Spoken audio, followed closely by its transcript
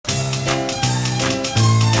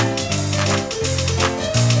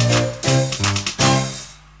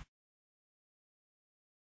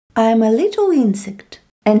I'm a little insect,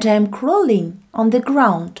 and I'm crawling on the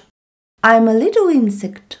ground. I'm a little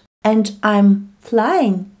insect, and I'm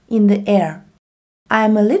flying in the air.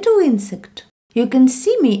 I'm a little insect. You can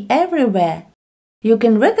see me everywhere. You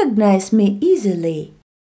can recognize me easily.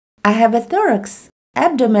 I have a thorax,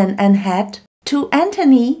 abdomen and head, 2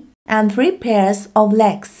 antennae and 3 pairs of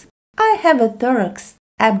legs. I have a thorax,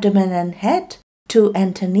 abdomen and head, 2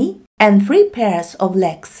 antennae and 3 pairs of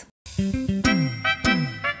legs.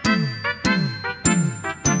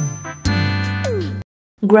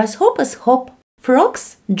 Grasshoppers hop,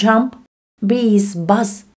 frogs jump, bees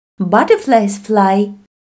buzz, butterflies fly,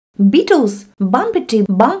 beetles bumpety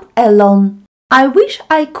bump along. I wish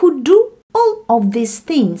I could do all of these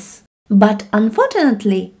things, but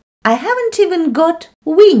unfortunately, I haven't even got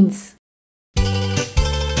wings.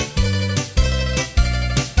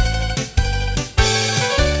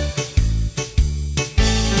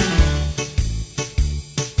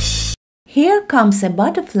 Here comes a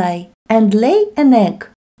butterfly and lay an egg.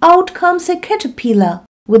 Out comes a caterpillar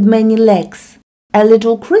with many legs, a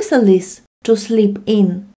little chrysalis to sleep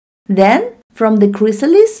in. Then, from the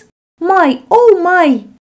chrysalis, my, oh my,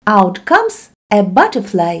 out comes a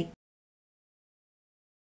butterfly.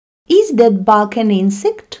 Is that bug an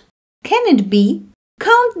insect? Can it be?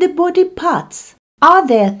 Count the body parts. Are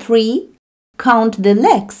there 3? Count the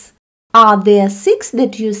legs. Are there 6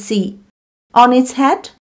 that you see? On its head,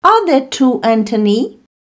 are there 2 antennae?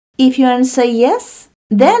 If you answer yes,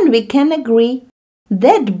 then we can agree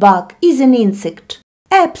that bug is an insect.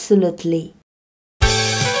 Absolutely.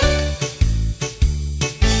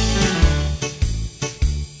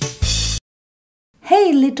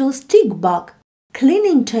 Hey little stick bug,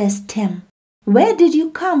 clinging to a stem. Where did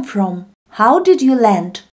you come from? How did you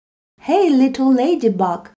land? Hey little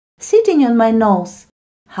ladybug, sitting on my nose.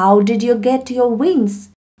 How did you get your wings?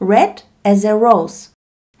 Red as a rose.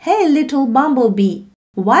 Hey little bumblebee,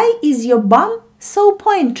 why is your bum so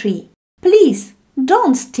pointy? Please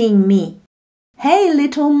don't sting me. Hey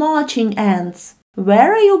little marching ants,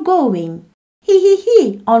 where are you going?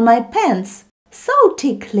 Hee on my pants, so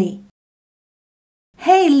tickly.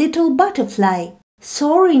 Hey little butterfly,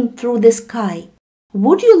 soaring through the sky,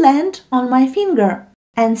 would you land on my finger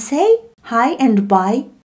and say hi and bye?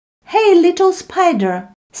 Hey little spider,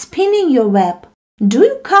 spinning your web, do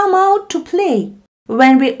you come out to play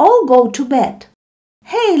when we all go to bed?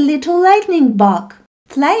 Hey little lightning bug,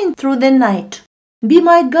 flying through the night, be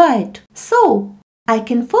my guide so I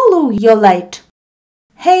can follow your light.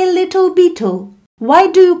 Hey little beetle, why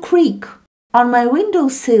do you creak on my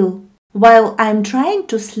windowsill while I'm trying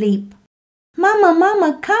to sleep? Mama,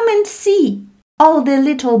 mama, come and see all the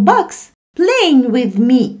little bugs playing with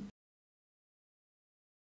me.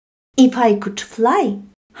 If I could fly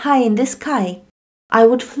high in the sky, I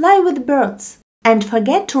would fly with birds and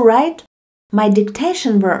forget to write my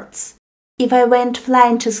dictation words. If I went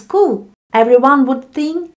flying to school, everyone would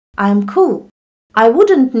think I'm cool. I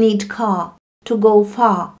wouldn't need car to go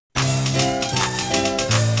far.